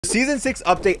Season 6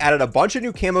 update added a bunch of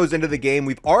new camos into the game.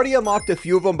 We've already unlocked a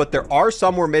few of them, but there are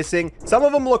some we're missing. Some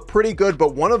of them look pretty good,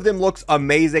 but one of them looks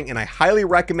amazing, and I highly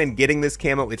recommend getting this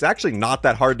camo. It's actually not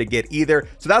that hard to get either.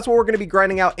 So that's what we're going to be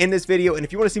grinding out in this video. And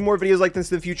if you want to see more videos like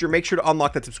this in the future, make sure to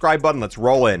unlock that subscribe button. Let's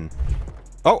roll in.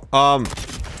 Oh,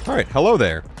 all right, hello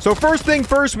there. So first thing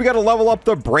first, we got to level up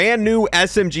the brand new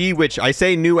SMG, which I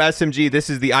say new SMG. This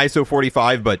is the ISO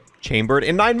 45, but chambered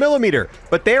in 9mm.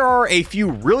 But there are a few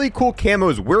really cool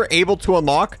camos we're able to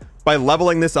unlock by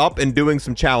leveling this up and doing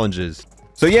some challenges.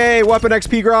 So yay, weapon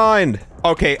XP grind.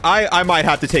 Okay, I might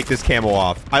have to take this camo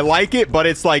off. I like it, but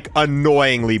it's like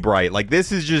annoyingly bright. Like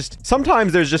this is just,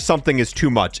 sometimes there's just something is too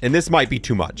much, and this might be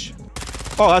too much.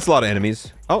 Oh, that's a lot of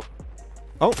enemies. Oh,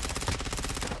 oh,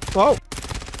 oh.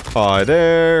 Hi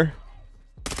there.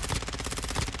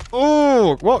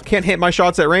 Oh, well, can't hit my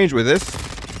shots at range with this.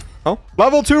 Oh,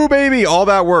 level 2, baby. All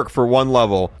that work for one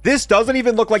level. This doesn't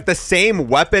even look like the same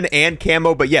weapon and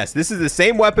camo, but yes, this is the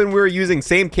same weapon we were using,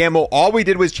 same camo. All we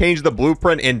did was change the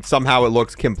blueprint, and somehow it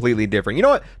looks completely different. You know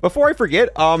what? Before I forget,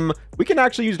 we can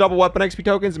actually use double weapon XP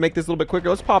tokens to make this a little bit quicker.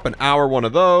 Let's pop an hour, one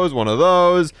of those, one of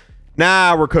those.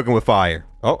 Nah, we're cooking with fire.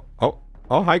 Oh, oh,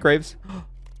 oh, hi, Graves.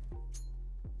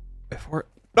 Before...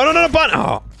 No, button.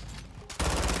 Oh.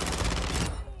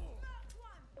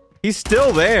 He's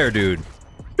still there, dude.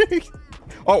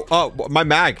 Oh, my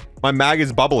mag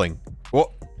is bubbling.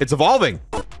 Well, it's evolving.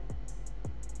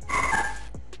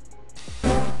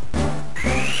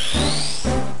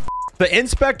 The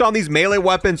inspect on these melee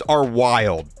weapons are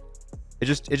wild. It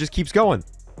just keeps going.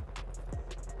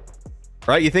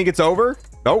 Right? You think it's over?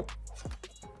 Nope.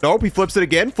 Nope. He flips it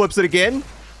again. Flips it again.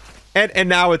 And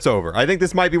now it's over. I think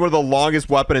this might be one of the longest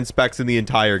weapon inspects in the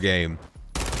entire game.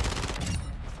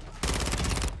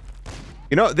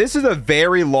 You know, this is a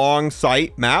very long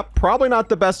sight map. Probably not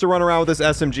the best to run around with this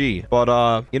SMG.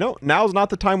 But, you know, now's not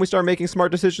the time we start making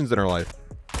smart decisions in our life.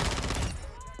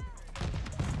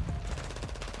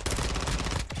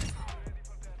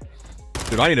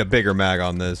 Dude, I need a bigger mag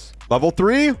on this. Level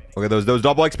 3? Okay, those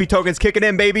double XP tokens kicking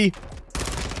in, baby.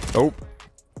 Oh.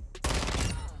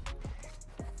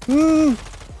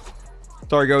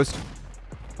 Sorry, Ghost.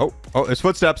 Oh, there's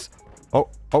footsteps. Oh,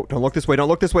 don't look this way. Don't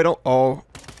look this way. Don't. Oh.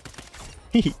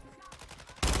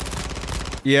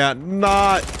 Yeah,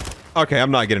 not. Okay,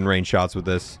 I'm not getting range shots with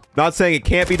this. Not saying it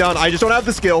can't be done. I just don't have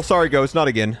the skill. Sorry, Ghost. Not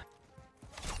again.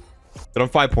 But I'm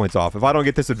 5 points off. If I don't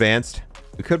get this advanced,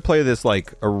 we could play this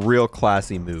like a real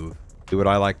classy move. Do what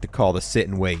I like to call the sit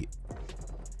and wait.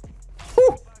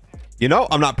 Whew. You know,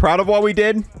 I'm not proud of what we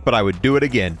did, but I would do it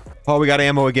again. Oh, we got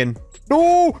ammo again.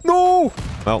 No.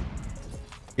 Well,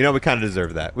 you know, we kind of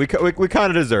deserve that. We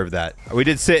kind of deserve that. We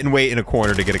did sit and wait in a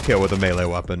corner to get a kill with a melee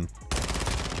weapon.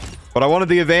 But I wanted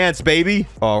the advance, baby.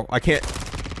 Oh, I can't.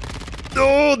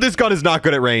 Oh, this gun is not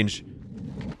good at range.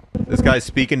 This guy's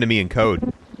speaking to me in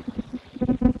code.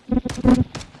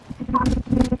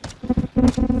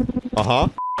 Uh-huh.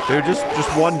 Dude,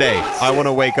 just one day, I want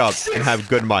to wake up and have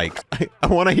good mics. I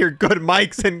want to hear good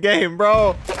mics in game,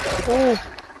 bro. Oh.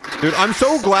 Dude, I'm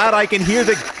so glad I can hear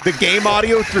the game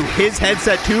audio through his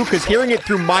headset too, because hearing it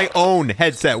through my own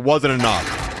headset wasn't enough.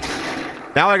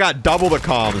 Now I got double the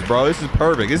comms, bro. This is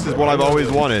perfect. This is what I've always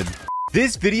wanted.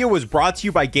 This video was brought to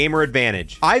you by Gamer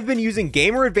Advantage. I've been using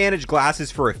Gamer Advantage glasses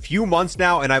for a few months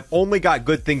now, and I've only got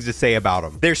good things to say about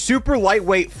them. They're super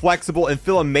lightweight, flexible, and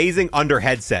feel amazing under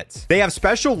headsets. They have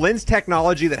special lens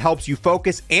technology that helps you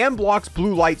focus and blocks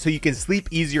blue light so you can sleep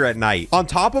easier at night. On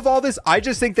top of all this, I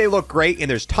just think they look great, and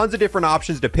there's tons of different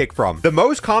options to pick from. The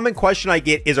most common question I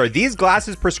get is, are these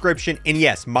glasses prescription? And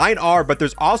yes, mine are, but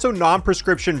there's also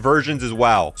non-prescription versions as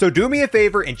well. So do me a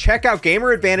favor and check out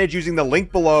Gamer Advantage using the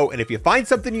link below, and if you find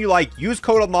something you like, use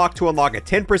code UNLOCK to unlock a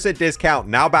 10% discount.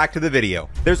 Now back to the video.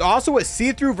 There's also a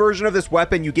see-through version of this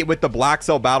weapon you get with the Black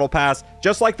Cell Battle Pass,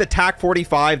 just like the TAC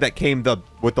 45 that came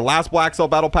with the last Black Cell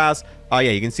Battle Pass. Yeah,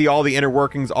 you can see all the inner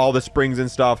workings, all the springs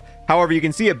and stuff. However, you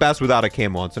can see it best without a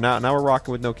camo on. So now we're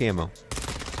rocking with no camo.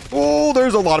 Oh,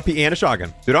 there's a lot of and a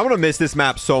shotgun. Dude, I'm gonna miss this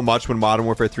map so much when Modern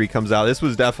Warfare 3 comes out. This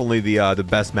was definitely the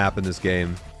best map in this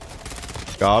game.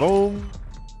 Got him.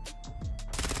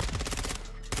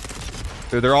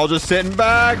 Dude, they're all just sitting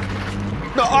back.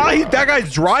 No, that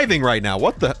guy's driving right now.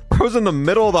 What the? Bro's in the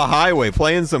middle of the highway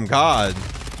playing some COD.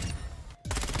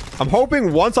 I'm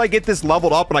hoping once I get this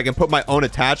leveled up and I can put my own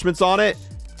attachments on it,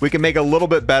 we can make a little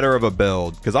bit better of a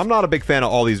build. Because I'm not a big fan of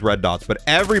all these red dots, but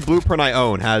every blueprint I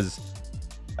own has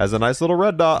a nice little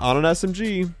red dot on an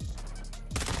SMG.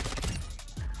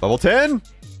 Level 10.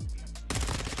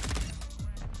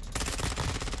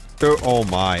 Dude, oh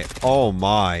my. Oh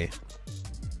my.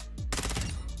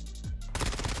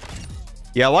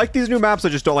 Yeah, I like these new maps. I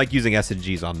just don't like using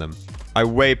SMGs on them. I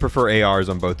way prefer ARs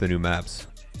on both the new maps.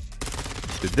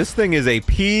 Dude, this thing is a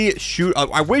pea shoot.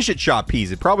 I wish it shot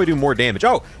peas. It'd probably do more damage.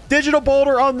 Oh, digital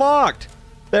boulder unlocked.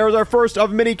 There's our first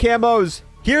of many camos.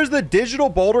 Here's the digital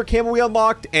boulder camo we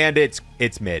unlocked, and it's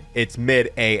mid. It's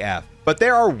mid AF. But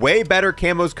there are way better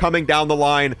camos coming down the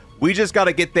line. We just got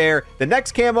to get there. The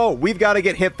next camo, we've got to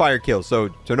get hip fire kills. So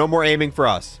no more aiming for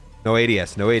us. No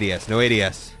ADS, no ADS, no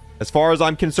ADS. As far as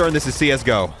I'm concerned, this is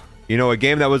CSGO. You know, a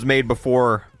game that was made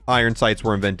before iron sights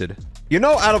were invented. You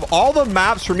know, out of all the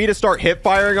maps for me to start hip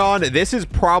firing on, this is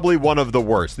probably one of the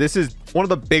worst. This is one of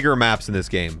the bigger maps in this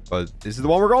game, but this is the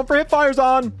one we're going for hip fires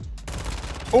on.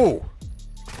 Oh,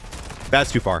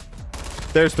 that's too far.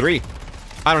 There's 3.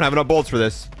 I don't have enough bullets for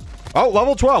this. Oh,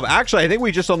 level 12. Actually, I think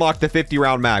we just unlocked the 50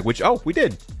 round mag, which, oh, we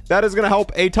did. That is going to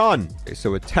help a ton. Okay,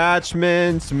 so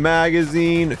attachments,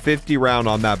 magazine, 50 round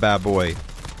on that bad boy.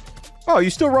 Oh, you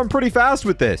still run pretty fast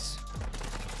with this.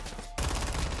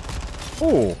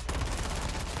 Oh.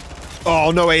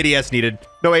 Oh, no ADS needed.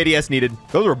 No ADS needed.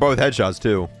 Those were both headshots,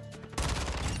 too.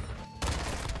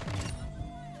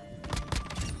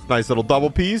 Nice little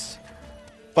double piece.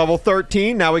 Level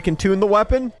 13. Now we can tune the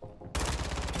weapon.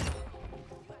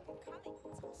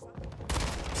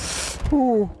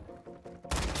 Ooh.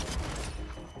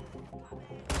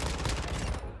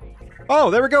 Oh,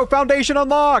 there we go. Foundation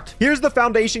unlocked. Here's the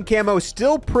foundation camo.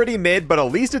 Still pretty mid, but at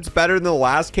least it's better than the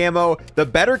last camo. The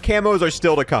better camos are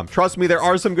still to come. Trust me, there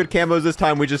are some good camos this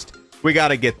time. We got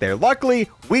to get there. Luckily,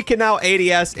 we can now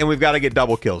ADS, and we've got to get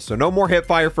double kills. So no more hip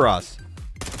fire for us.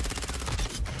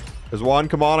 There's one.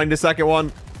 Come on, I need a second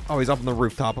one. Oh, he's up on the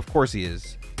rooftop. Of course he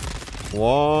is.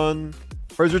 One.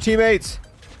 Where's your teammates?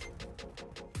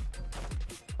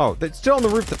 Oh, they're still on the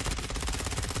rooftop.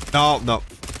 No.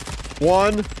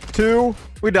 1, 2.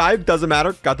 We died. Doesn't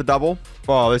matter. Got the double.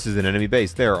 Oh, this is an enemy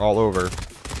base. They're all over.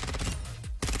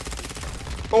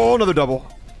 Oh, another double.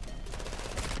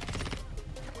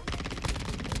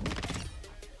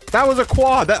 That was a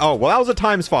quad. Oh, well, that was a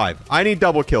 ×5. I need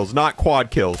double kills, not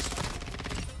quad kills.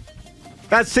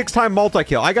 That's 6-time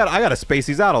multi-kill. I gotta space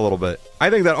these out a little bit. I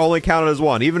think that only counted as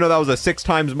one. Even though that was a 6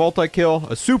 times multi-kill,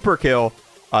 a super kill,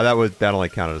 that only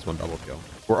counted as one double kill.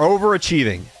 We're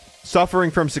overachieving.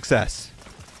 Suffering from success.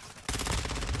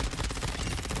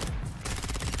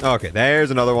 Okay,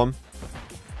 there's another one.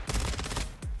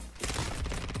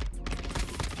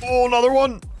 Oh, another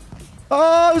one.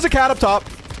 Oh, there's a cat up top.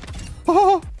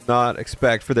 Oh, not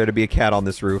expect for there to be a cat on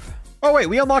this roof. Oh, wait,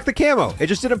 we unlocked the camo. It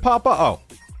just didn't pop up. Oh,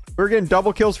 we're getting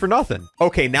double kills for nothing.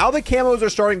 Okay, now the camos are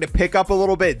starting to pick up a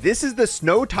little bit. This is the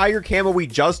snow tiger camo we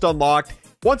just unlocked.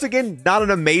 Once again, not an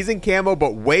amazing camo,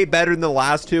 but way better than the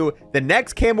last two. The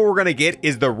next camo we're going to get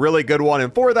is the really good one.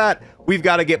 And for that, we've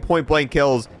got to get point blank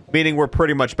kills, meaning we're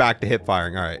pretty much back to hip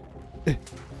firing. All right.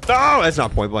 No, that's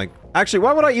not point blank. Actually,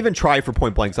 why would I even try for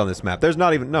point blanks on this map? There's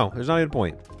not even a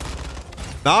point.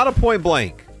 Not a point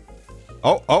blank.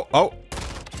 Oh.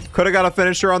 Could have got a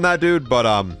finisher on that dude, but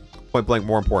point blank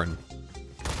more important.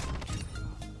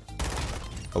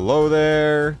 Hello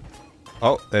there.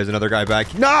 Oh, there's another guy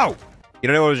back. No! You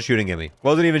don't know what was shooting at me.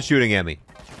 Wasn't even shooting at me.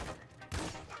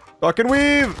 Duck and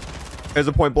weave. There's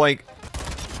a point blank.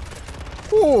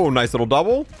 Ooh, nice little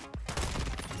double.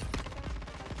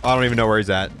 I don't even know where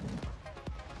he's at.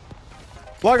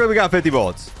 Luckily, we got 50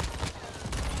 bullets.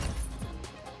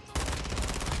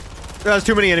 There's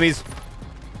too many enemies.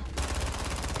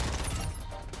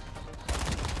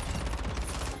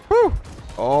 Whew.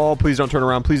 Oh, please don't turn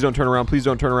around. Please don't turn around. Please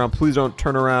don't turn around. Please don't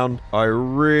turn around. I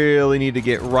really need to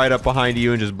get right up behind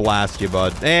you and just blast you,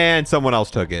 bud. And someone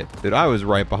else took it. Dude, I was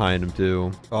right behind him,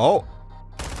 too. Oh.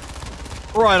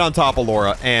 Right on top of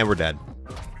Laura. And we're dead.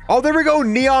 Oh, there we go.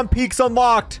 Neon Peaks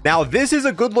unlocked. Now, this is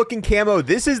a good-looking camo.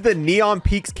 This is the Neon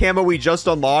Peaks camo we just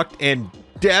unlocked. And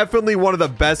definitely one of the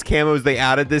best camos they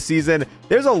added this season.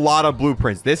 There's a lot of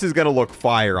blueprints. This is going to look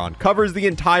fire on. Covers the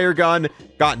entire gun.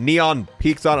 Got Neon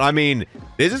Peaks on. I mean,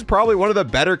 this is probably one of the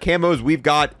better camos we've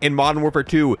got in Modern Warfare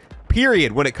 2,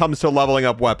 period, when it comes to leveling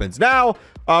up weapons. Now,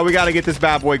 we got to get this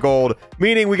bad boy gold,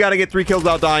 meaning we got to get 3 kills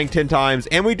without dying 10 times.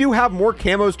 And we do have more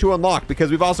camos to unlock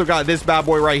because we've also got this bad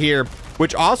boy right here,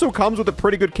 which also comes with a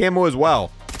pretty good camo as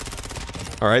well.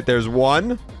 All right, there's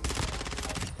one.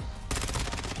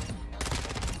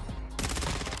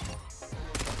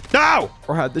 No!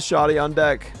 Or had the shotty on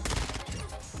deck.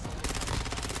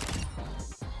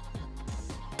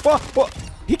 What?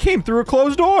 He came through a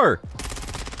closed door.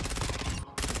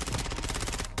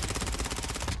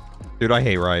 Dude, I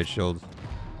hate riot shields.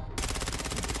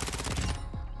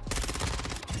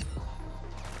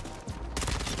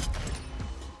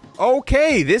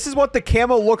 Okay, this is what the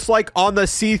camo looks like on the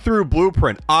see-through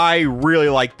blueprint. I really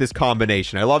like this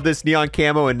combination. I love this neon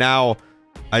camo, and now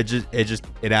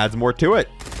it adds more to it.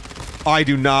 I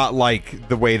do not like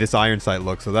the way this iron sight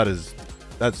looks, so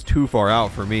that's too far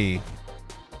out for me.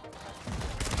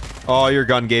 Oh, your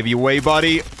gun gave you away,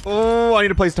 buddy. Oh, I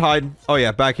need a place to hide. Oh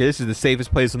yeah, back here. This is the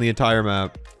safest place on the entire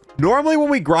map. Normally, when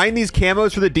we grind these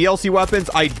camos for the DLC weapons,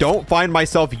 I don't find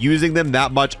myself using them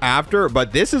that much after,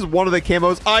 but this is one of the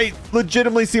camos I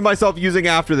legitimately see myself using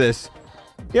after this.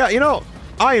 Yeah, you know,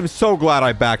 I am so glad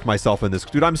I backed myself in this,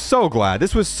 dude. I'm so glad.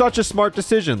 This was such a smart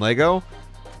decision, Lego.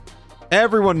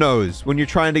 Everyone knows when you're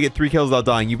trying to get 3 kills without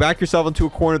dying, you back yourself into a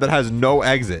corner that has no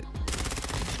exit.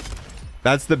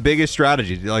 That's the biggest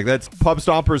strategy. Like, that's pub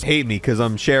stompers hate me because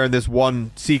I'm sharing this one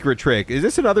secret trick. Is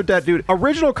this another dead dude?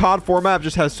 Original COD format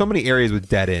just has so many areas with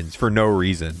dead ends for no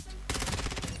reason.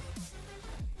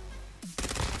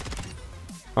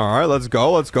 All right, let's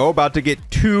go. Let's go. About to get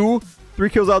 3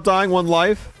 kills without dying, 1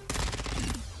 life.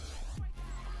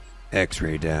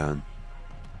 X-ray down.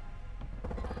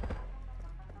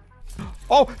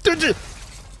 Oh,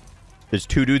 there's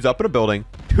 2 dudes up in a building.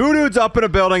 2 dudes up in a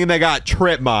building, and they got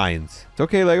trip mines. It's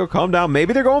okay, Lego. Calm down.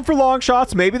 Maybe they're going for long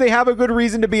shots. Maybe they have a good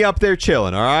reason to be up there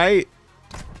chilling, all right?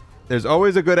 There's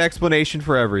always a good explanation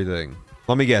for everything.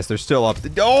 Let me guess. They're still up.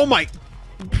 Oh, my.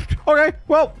 Okay,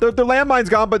 well, the landmine's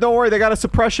gone, but don't worry. They got a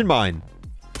suppression mine.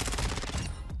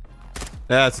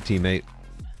 That's a teammate.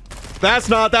 That's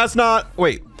not.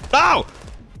 Wait. Oh!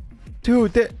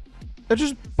 Dude, they're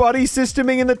just buddy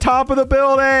systeming in the top of the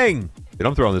building. Dude,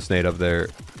 I'm throwing this nade up there.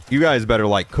 You guys better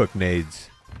like cook nades.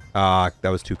 That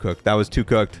was too cooked. That was too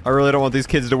cooked. I really don't want these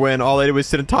kids to win. All they did was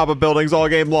sit on top of buildings all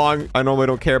game long. I normally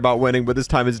don't care about winning, but this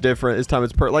time it's different. This time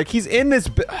it's like he's in this.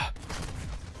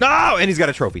 No, and he's got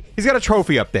a trophy. He's got a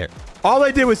trophy up there. All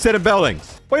they did was sit in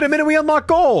buildings. Wait a minute, we unlocked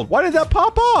gold. Why did that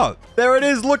pop up? There it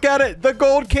is. Look at it. The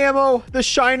gold camo, the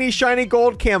shiny, shiny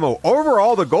gold camo.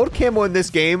 Overall, the gold camo in this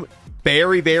game,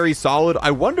 very, very solid.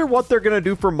 I wonder what they're gonna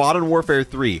do for Modern Warfare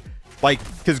 3. Like,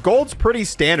 because gold's pretty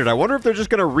standard. I wonder if they're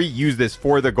just going to reuse this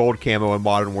for the gold camo in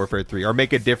Modern Warfare 3 or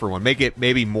make a different one. Make it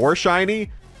maybe more shiny,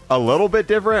 a little bit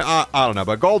different. I don't know,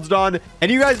 but gold's done.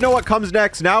 And you guys know what comes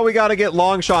next. Now we got to get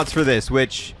long shots for this,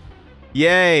 which,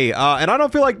 yay. And I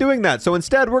don't feel like doing that. So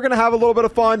instead, we're going to have a little bit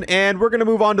of fun and we're going to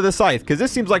move on to the scythe because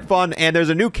this seems like fun. And there's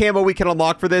a new camo we can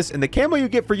unlock for this. And the camo you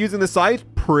get for using the scythe,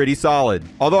 pretty solid.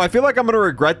 Although I feel like I'm going to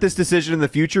regret this decision in the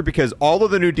future because all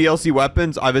of the new DLC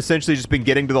weapons, I've essentially just been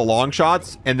getting to the long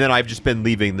shots and then I've just been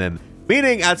leaving them.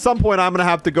 Meaning at some point I'm going to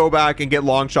have to go back and get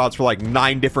long shots for like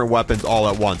 9 different weapons all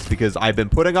at once because I've been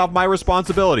putting off my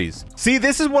responsibilities. See,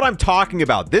 this is what I'm talking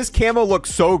about. This camo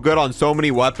looks so good on so many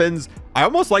weapons. I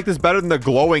almost like this better than the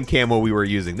glowing camo we were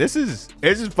using. This is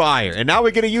fire. And now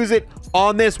we're going to use it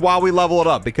on this while we level it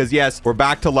up because yes, we're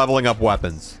back to leveling up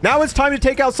weapons. Now it's time to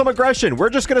take out some aggression. We're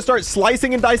just going to start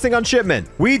slicing and dicing on shipment.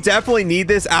 We definitely need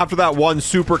this after that one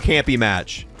super campy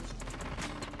match.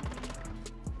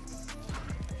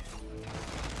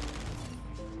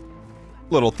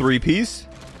 Little 3-piece.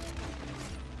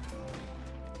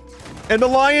 And the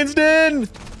lion's den.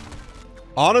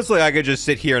 Honestly, I could just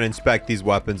sit here and inspect these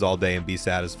weapons all day and be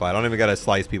satisfied. I don't even got to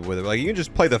slice people with it. Like, you can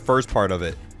just play the first part of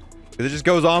it. It just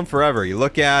goes on forever. You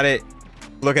look at it,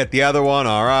 look at the other one.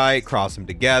 All right, cross them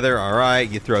together. All right,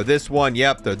 you throw this one.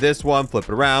 Yep, throw this one. Flip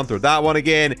it around. Throw that one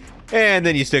again. And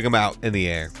then you stick them out in the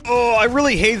air. Oh, I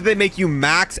really hate that they make you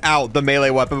max out the melee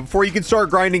weapon before you can start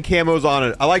grinding camos on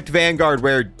it. I liked Vanguard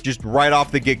where just right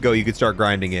off the get-go you could start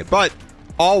grinding it. But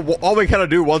all we gotta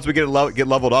do once we get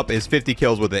leveled up is 50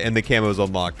 kills with it and the camo's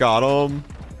unlocked. Got him.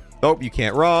 Nope, you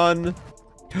can't run.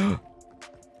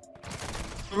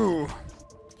 Ooh.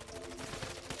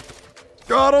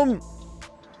 Got him.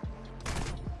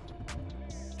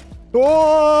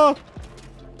 Oh!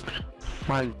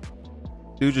 My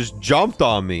dude just jumped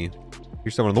on me.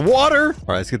 Here's someone in the water. All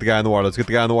right, let's get the guy in the water. Let's get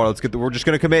the guy in the water. We're just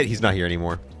gonna commit. He's not here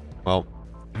anymore. Well,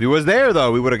 if he was there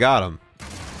though, we would have got him.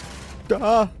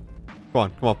 Duh.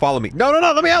 Come on, follow me. No,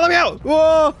 let me out.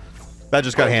 Whoa! That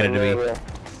just got handed to me.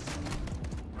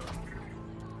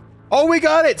 Oh, we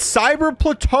got it. Cyber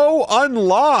Plateau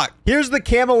unlocked. Here's the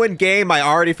camo in game. I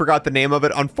already forgot the name of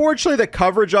it. Unfortunately, the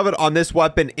coverage of it on this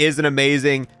weapon isn't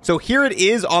amazing. So here it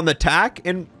is on the tack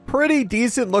and pretty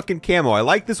decent looking camo. I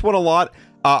like this one a lot.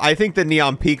 I think the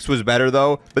Neon Peaks was better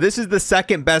though, but this is the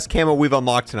second best camo we've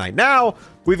unlocked tonight. Now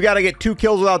we've got to get 2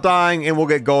 kills without dying and we'll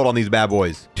get gold on these bad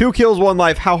boys. 2 kills, 1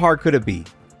 life. How hard could it be?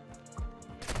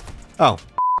 Oh,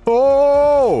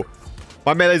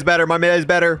 my melee's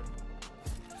better.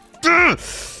 Oh,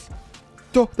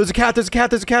 there's a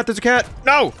cat.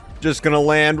 No, Just gonna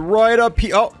land right up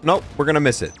here. Oh, no, we're gonna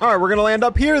miss it. All right, we're gonna land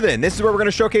up here then. This is where we're gonna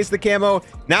showcase the camo.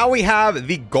 Now we have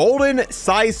the golden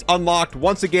size unlocked.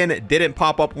 Once again, it didn't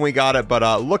pop up when we got it, but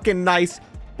looking nice,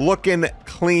 looking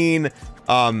clean.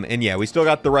 And yeah, we still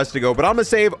got the rest to go, but I'm gonna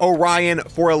save Orion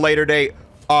for a later date.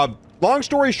 Long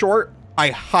story short, I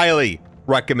highly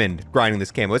recommend grinding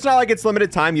this camo. It's not like it's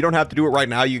limited time. You don't have to do it right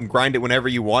now. You can grind it whenever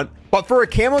you want. But for a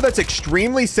camo that's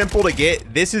extremely simple to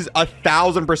get, this is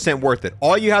 1000% worth it.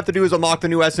 All you have to do is unlock the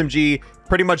new SMG,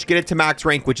 pretty much get it to max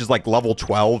rank, which is like level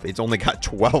 12. It's only got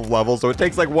 12 levels, so it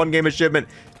takes like 1 game of shipment.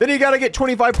 Then you got to get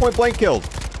 25 point blank kills.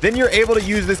 Then you're able to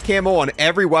use this camo on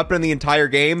every weapon in the entire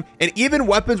game. And even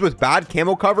weapons with bad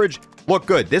camo coverage look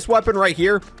good. This weapon right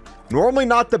here, normally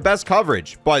not the best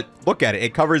coverage, but look at it.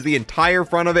 It covers the entire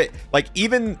front of it. Like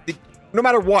even no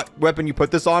matter what weapon you put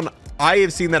this on, I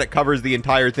have seen that it covers the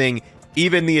entire thing,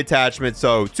 even the attachment.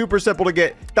 So super simple to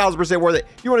get, 1000% worth it.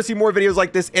 If you want to see more videos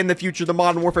like this in the future, the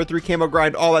Modern Warfare 3 camo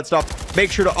grind, all that stuff,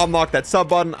 make sure to unlock that sub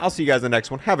button. I'll see you guys in the next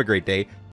one. Have a great day.